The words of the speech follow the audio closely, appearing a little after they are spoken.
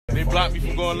They blocked me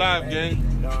from going live, gang.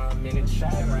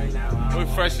 We're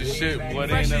fresh as shit, boy.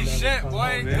 Fresh as shit,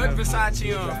 boy. Good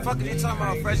Versace on. Fuck you talking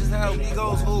about? Fresh as hell.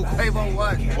 Migos, who? Quavo,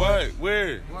 what? What?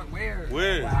 Where? Where?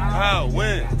 Where? How?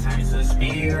 When? It's a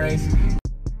speedy race.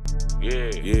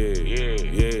 Yeah.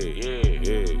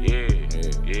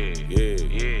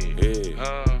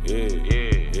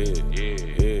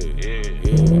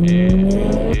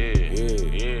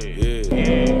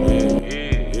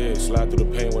 Slide through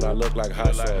the pain when I look like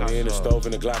hot sauce. Me in the stove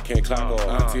and the Glock can't clock off.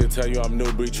 Auntie will tell you I'm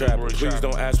new breed trapping. Please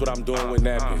don't ask what I'm doing with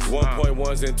napkins.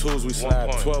 1.1s and 2s we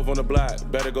slap. 12 on the block,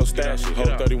 better go stash it.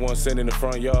 Hold 31 cent in the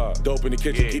front yard. Dope in the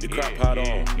kitchen, keep the crock pot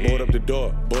on. Board up the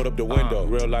door, board up the window.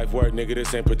 Real life work, nigga,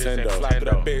 this ain't pretendo. Slide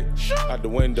through that bitch, out the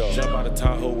window. Jump out of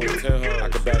Tahoe with a 10 hoes. I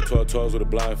could back 12 12s with a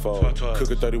blindfold.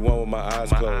 Cook a 31 with my eyes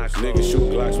closed. Niggas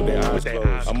shoot Glocks with their eyes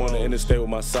closed. I'm on the interstate with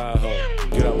my side hoe.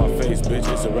 Get out my face,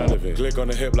 bitch, it's irrelevant. Click on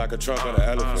the hip like a trunk on an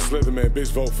elephant. Slitherman,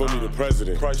 bitch, vote for me the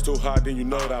president. Price too high, then you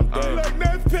know that I'm dead. Like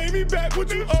Neff, pay me back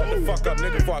what you owe. Shut the fuck up,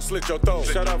 nigga, before I slit your throat.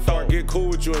 Shut up before I get cool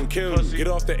with you and kill you. Get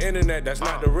off the internet, that's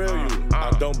not the real you.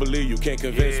 I don't believe you, can't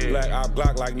convince me. Black out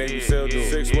Glock like Navy SEAL do.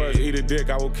 6 words, eat a dick,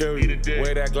 I will kill you.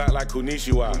 Wear that Glock like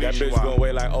Kunishiwa. That bitch gon'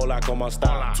 weigh like Olak on my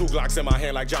style. 2 Glocks in my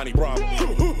hand like Johnny Bravo.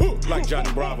 Like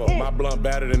Johnny Bravo. My blunt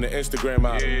better than the Instagram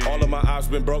album. All of my ops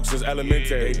been broke since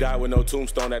elementary. They died with no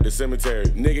tombstone at the cemetery.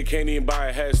 Nigga can't even buy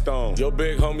a headstone. Your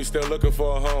big homie still looking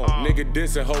for a home. Nigga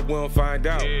diss and hope we don't find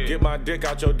out. Get my dick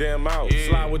out your damn mouth.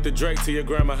 Slide with the Drake to your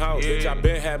grandma house. Bitch, I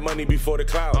been had money before the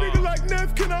cloud. Nigga like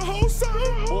Neff, can I hold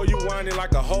something? Boy, you whining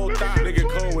like a whole thot. Nigga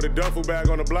cold with a duffel bag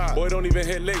on the block. Boy, don't even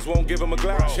hit licks, won't give him a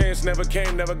glock. Chance never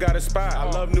came, never got a spot. I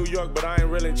love New York, but I ain't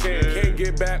real in Chance. Can't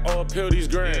get back or appeal these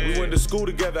grands. We went to school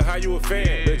together, how you a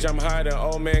fan? Bitch, I'm higher than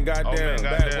old man, goddamn.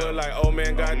 Backwood like old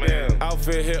man, goddamn.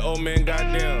 Outfit hit old man,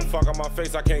 goddamn. Fuck on my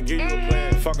face, I can't give you a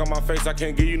plan. Fuck on my face, I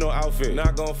can't give you no outfit.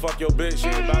 Not gonna fuck your bitch, she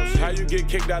ain't about shit. How you get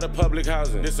kicked out of public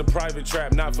housing? This a private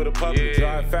trap, not for the public.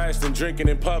 Drive fast and drinking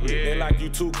in public. They like you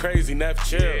too crazy, Neff,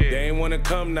 chill. They ain't wanna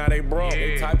come, now they broke.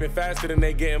 They typing faster than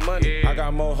they getting money. I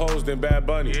got more hoes than Bad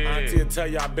Bunny. Auntie will tell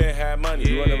you I been had money.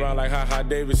 You run around like Ha Ha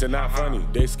Davis and not funny.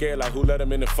 They scared like who let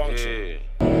them in the function.